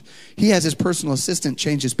too much. He has his personal assistant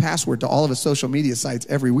change his password to all of his social media sites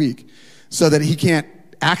every week so that he can't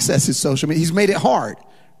access his social media. He's made it hard,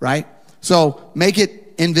 right? So make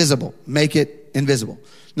it invisible. Make it invisible.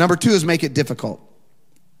 Number 2 is make it difficult.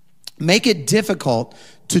 Make it difficult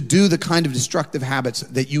to do the kind of destructive habits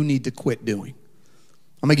that you need to quit doing.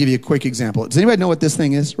 I'm going to give you a quick example. Does anybody know what this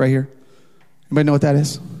thing is right here? Anybody know what that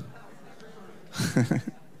is?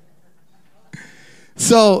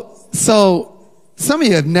 So some of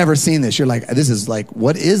you have never seen this. You're like, this is like,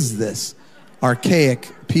 what is this archaic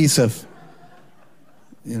piece of,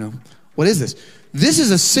 what is this? This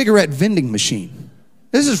is a cigarette vending machine.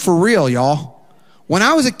 This is for real, y'all. When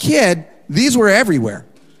I was a kid, these were everywhere.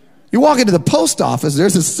 You walk into the post office,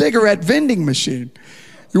 there's a cigarette vending machine.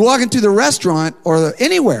 You walk into the restaurant or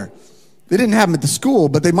anywhere. They didn't have them at the school,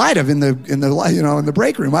 but they might have in the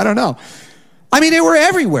break room. I don't know. I mean, they were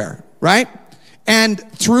everywhere, right? And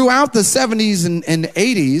throughout the 70s and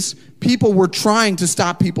 80s, people were trying to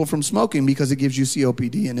stop people from smoking because it gives you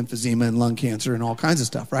COPD and emphysema and lung cancer and all kinds of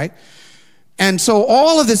stuff, right? And so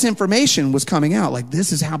all of this information was coming out, like,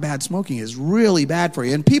 this is how bad smoking is, really bad for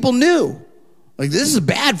you. And people knew, like, this is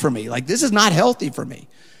bad for me. Like, this is not healthy for me.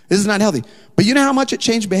 This is not healthy. But you know how much it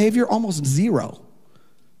changed behavior? Almost zero.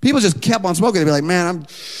 People just kept on smoking. They'd be like, man,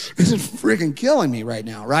 this is freaking killing me right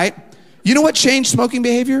now, right? You know what changed smoking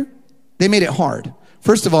behavior? They made it hard.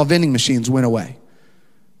 First of all, vending machines went away.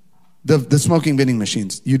 The smoking vending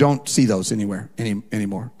machines, you don't see those anywhere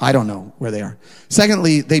anymore. I don't know where they are.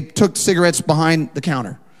 Secondly, they took cigarettes behind the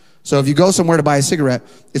counter. So if you go somewhere to buy a cigarette,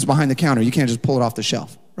 it's behind the counter. You can't just pull it off the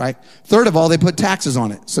shelf, right? Third of all, they put taxes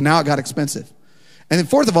on it. So now it got expensive. And then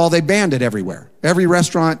fourth of all, they banned it everywhere. Every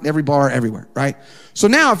restaurant, every bar, everywhere, right? So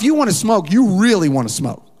now if you want to smoke, you really want to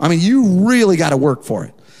smoke. I mean, you really got to work for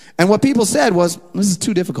it. And what people said was, this is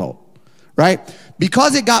too difficult, right?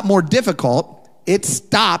 Because it got more difficult, it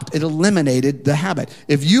eliminated the habit.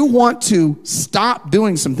 If you want to stop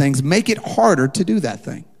doing some things, make it harder to do that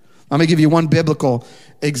thing. I'm going to give you one biblical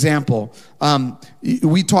example.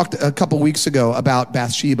 We talked a couple weeks ago about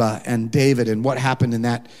Bathsheba and David and what happened in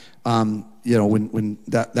that, when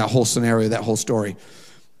that whole scenario, that whole story.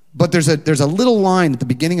 But there's a little line at the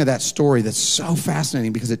beginning of that story that's so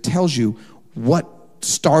fascinating because it tells you what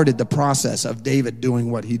started the process of David doing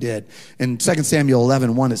what he did. In 2 Samuel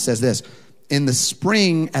 11:1, it says this: in the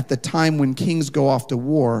spring, at the time when kings go off to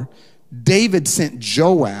war, David sent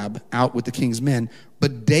Joab out with the king's men,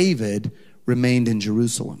 but David remained in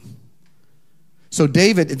Jerusalem. So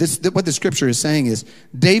David, what the scripture is saying is,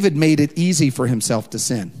 David made it easy for himself to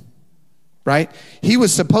sin, right? He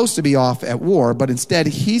was supposed to be off at war, but instead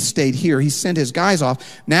he stayed here. He sent his guys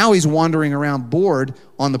off. Now he's wandering around bored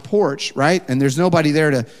on the porch, right? And there's nobody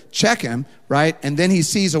there to check him, right? And then he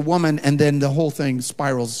sees a woman, and then the whole thing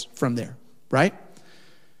spirals from there, right?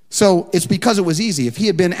 So it's because it was easy. If he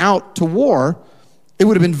had been out to war, it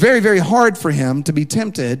would have been very, very hard for him to be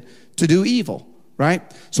tempted to do evil, right?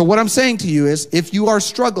 So what I'm saying to you is, if you are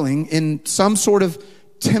struggling in some sort of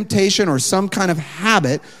temptation or some kind of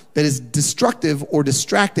habit that is destructive or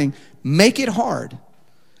distracting, make it hard.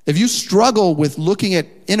 If you struggle with looking at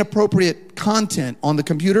inappropriate content on the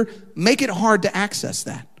computer, make it hard to access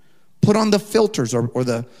that. Put on the filters or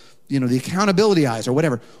the the accountability eyes or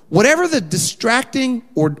whatever. Whatever the distracting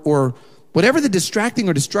or whatever the distracting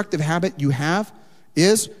or destructive habit you have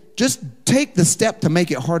is, just take the step to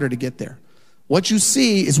make it harder to get there. What you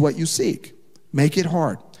see is what you seek. Make it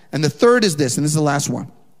hard. And the third is this, and this is the last one.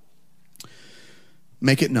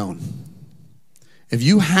 Make it known. If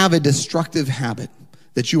you have a destructive habit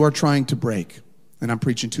that you are trying to break, and I'm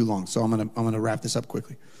preaching too long, so I'm gonna wrap this up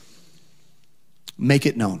quickly. Make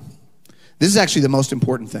it known. This is actually the most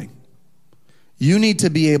important thing. You need to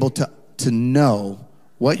be able to know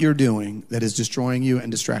what you're doing that is destroying you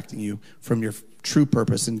and distracting you from your true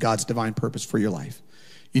purpose and God's divine purpose for your life.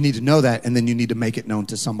 You need to know that, and then you need to make it known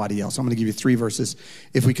to somebody else. I'm going to give you 3 verses.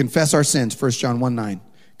 If we confess our sins, 1 John 1:9,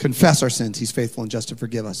 confess our sins. He's faithful and just to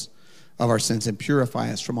forgive us of our sins and purify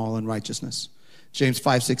us from all unrighteousness. James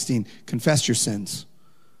 5:16, confess your sins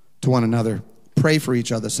to one another. Pray for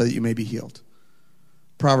each other so that you may be healed.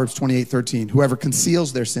 Proverbs 28:13, whoever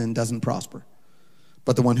conceals their sin doesn't prosper,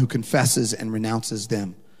 but the one who confesses and renounces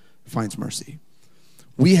them finds mercy.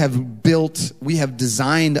 We have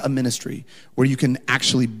designed a ministry where you can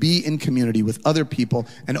actually be in community with other people,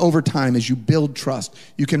 and over time, as you build trust,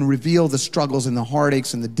 you can reveal the struggles and the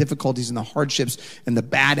heartaches and the difficulties and the hardships and the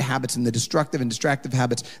bad habits and the destructive and distractive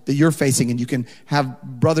habits that you're facing, and you can have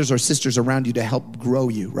brothers or sisters around you to help grow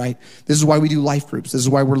you, right? This is why we do life groups. This is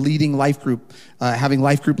why we're leading life group, having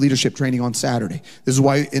life group leadership training on Saturday. This is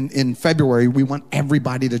why in February, we want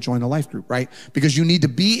everybody to join a life group, right? Because you need to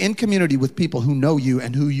be in community with people who know you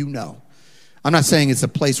and who you know. I'm not saying it's a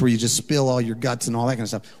place where you just spill all your guts and all that kind of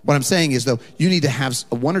stuff. What I'm saying is, though, you need to have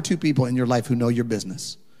 1 or 2 people in your life who know your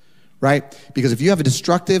business, right? Because if you have a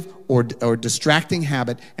destructive or distracting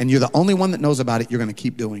habit and you're the only one that knows about it, you're going to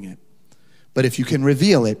keep doing it. But if you can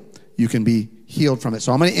reveal it, you can be healed from it.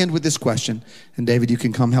 So I'm going to end with this question, and David, you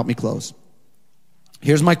can come help me close.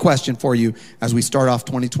 Here's my question for you as we start off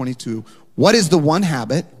 2022. What is the one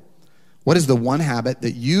habit? What is the one habit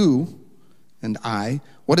that you and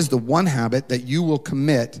what is the one habit that you will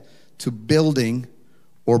commit to building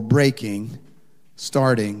or breaking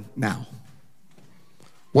starting now?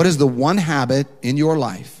 What is the one habit in your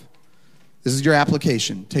life? This is your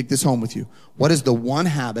application. Take this home with you. What is the one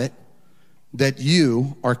habit that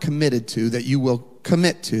you are committed to, that you will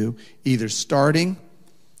commit to, either starting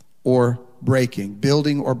or breaking,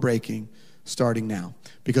 building or breaking, starting now?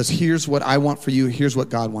 Because here's what I want for you. Here's what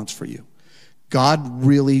God wants for you. God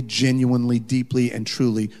really, genuinely, deeply, and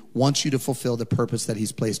truly wants you to fulfill the purpose that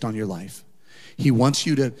he's placed on your life. He wants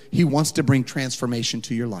to bring transformation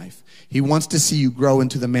to your life. He wants to see you grow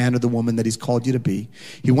into the man or the woman that he's called you to be.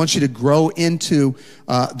 He wants you to grow into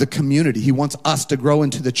the community. He wants us to grow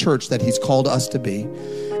into the church that he's called us to be.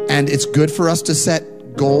 And it's good for us to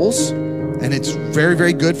set goals, and it's very,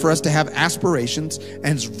 very good for us to have aspirations, and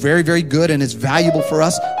it's very, very good and it's valuable for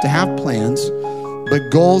us to have plans, but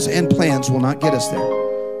goals and plans will not get us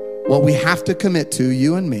there. What we have to commit to,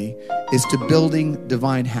 you and me, is to building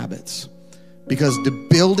divine habits. Because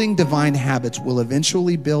building divine habits will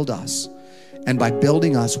eventually build us. And by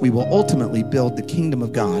building us, we will ultimately build the kingdom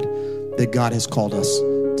of God that God has called us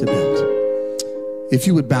to build. If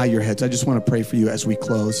you would bow your heads, I just want to pray for you as we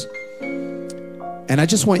close. And I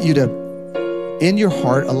just want you to, in your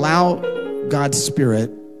heart, allow God's Spirit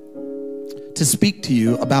to speak to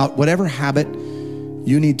you about whatever habit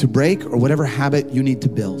you need to break or whatever habit you need to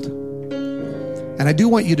build. And I do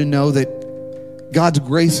want you to know that God's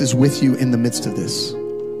grace is with you in the midst of this.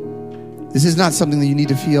 This is not something that you need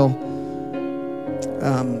to feel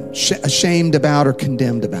ashamed about or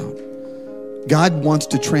condemned about. God wants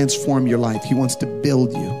to transform your life. He wants to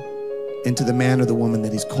build you into the man or the woman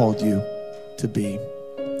that he's called you to be.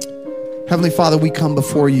 Heavenly Father, we come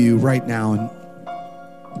before you right now, and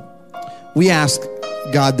we ask,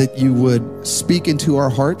 God, that you would speak into our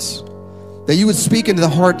hearts, that you would speak into the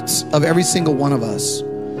hearts of every single one of us.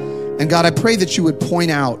 And God, I pray that you would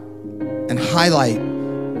point out and highlight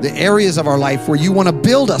the areas of our life where you want to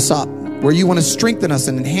build us up, where you want to strengthen us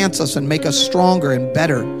and enhance us and make us stronger and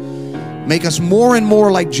better, make us more and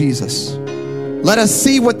more like Jesus. Let us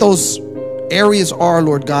see what those areas are,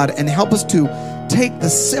 Lord God, and help us to take the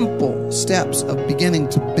simple steps of beginning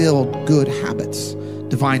to build good habits,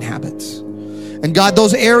 divine habits. And God,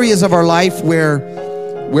 those areas of our life where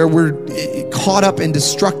we're caught up in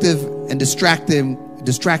destructive and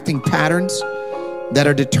distracting patterns that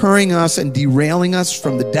are deterring us and derailing us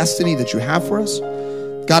from the destiny that you have for us,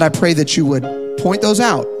 God, I pray that you would point those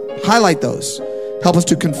out, highlight those, help us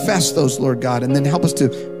to confess those, Lord God, and then help us to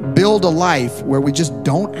build a life where we just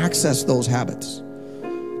don't access those habits.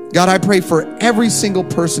 God, I pray for every single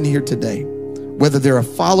person here today, whether they're a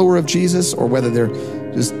follower of Jesus or whether they're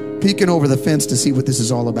just peeking over the fence to see what this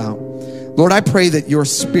is all about. Lord, I pray that your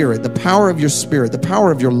Spirit, the power of your Spirit, the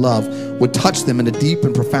power of your love would touch them in a deep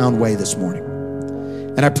and profound way this morning.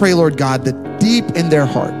 And I pray, Lord God, that deep in their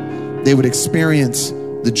heart, they would experience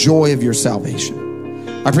the joy of your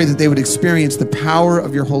salvation. I pray that they would experience the power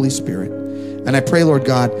of your Holy Spirit. And I pray, Lord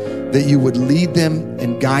God, that you would lead them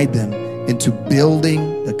and guide them into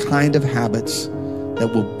building the kind of habits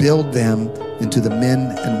that will build them into the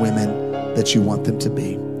men and women that you want them to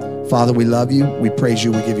be. Father, we love you. We praise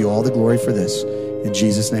you. We give you all the glory for this. In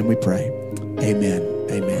Jesus' name we pray. Amen.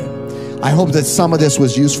 Amen. I hope that some of this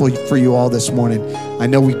was useful for you all this morning. I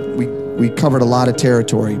know we covered a lot of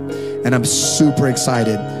territory, and I'm super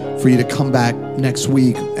excited for you to come back next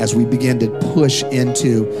week as we begin to push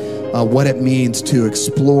into what it means to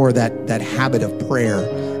explore that habit of prayer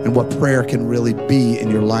and what prayer can really be in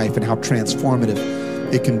your life and how transformative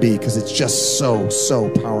it can be, because it's just so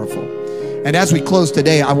powerful. And as we close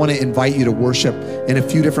today, I want to invite you to worship in a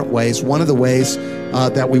few different ways. One of the ways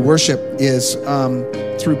that we worship is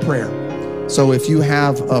through prayer. So if you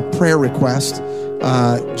have a prayer request,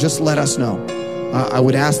 just let us know. I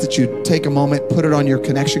would ask that you take a moment, put it on your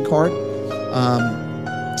connection card,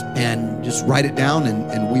 and just write it down,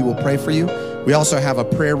 and we will pray for you. We also have a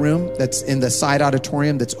prayer room that's in the side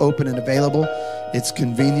auditorium that's open and available. It's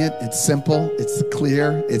convenient, it's simple, it's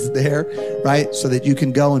clear, it's there, right? So that you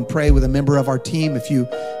can go and pray with a member of our team if you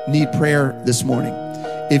need prayer this morning.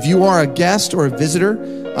 If you are a guest or a visitor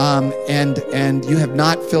and you have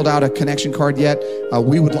not filled out a connection card yet,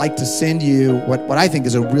 we would like to send you what I think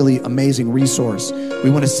is a really amazing resource.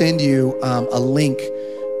 We want to send you a link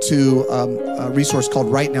to a resource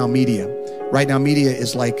called Right Now Media. Right Now Media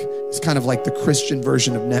is it's kind of like the Christian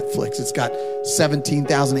version of Netflix. It's got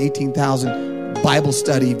 17,000, 18,000 Bible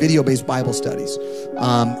study, video-based Bible studies.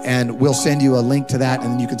 And we'll send you a link to that,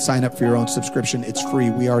 and then you can sign up for your own subscription. It's free.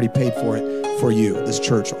 We already paid for it for you. This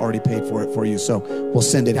church already paid for it for you. So we'll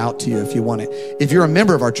send it out to you if you want it. If you're a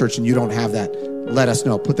member of our church and you don't have that, let us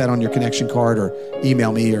know. Put that on your connection card or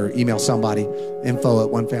email me or email somebody,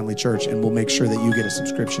 info@One Family Church, and we'll make sure that you get a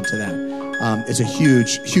subscription to that. It's a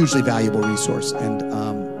hugely valuable resource, and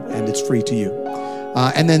it's free to you.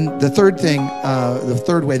 And then the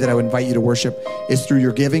third way that I would invite you to worship is through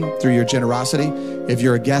your giving, through your generosity. If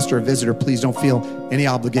you're a guest or a visitor, please don't feel any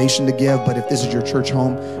obligation to give. But if this is your church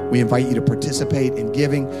home, we invite you to participate in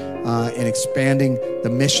giving, in expanding the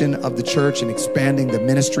mission of the church and expanding the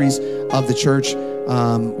ministries of the church.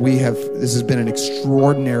 This has been an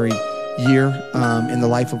extraordinary year in the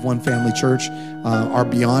life of One Family Church. Our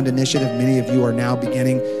Beyond initiative, many of you are now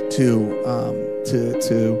beginning to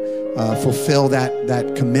fulfill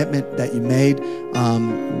that commitment that you made.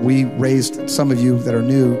 We raised, some of you that are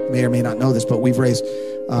new may or may not know this, but we've raised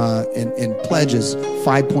in pledges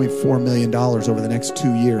 $5.4 million over the next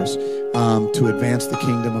 2 years to advance the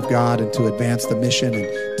kingdom of God and to advance the mission and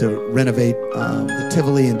to renovate the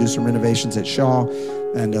Tivoli and do some renovations at Shaw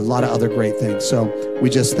and a lot of other great things. So we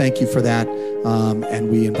just thank you for that, and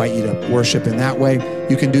we invite you to worship in that way.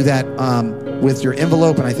 You can do that with your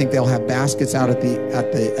envelope, and I think they'll have baskets out at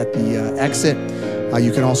the exit.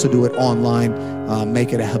 You can also do it online.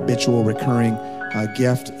 Make it a habitual, recurring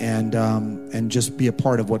gift, and just be a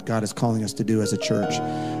part of what God is calling us to do as a church.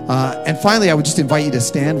 And finally, I would just invite you to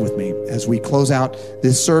stand with me as we close out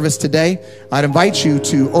this service today. I'd invite you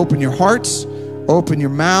to open your hearts, open your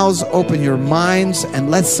mouths, open your minds,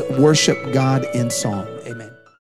 and let's worship God in song.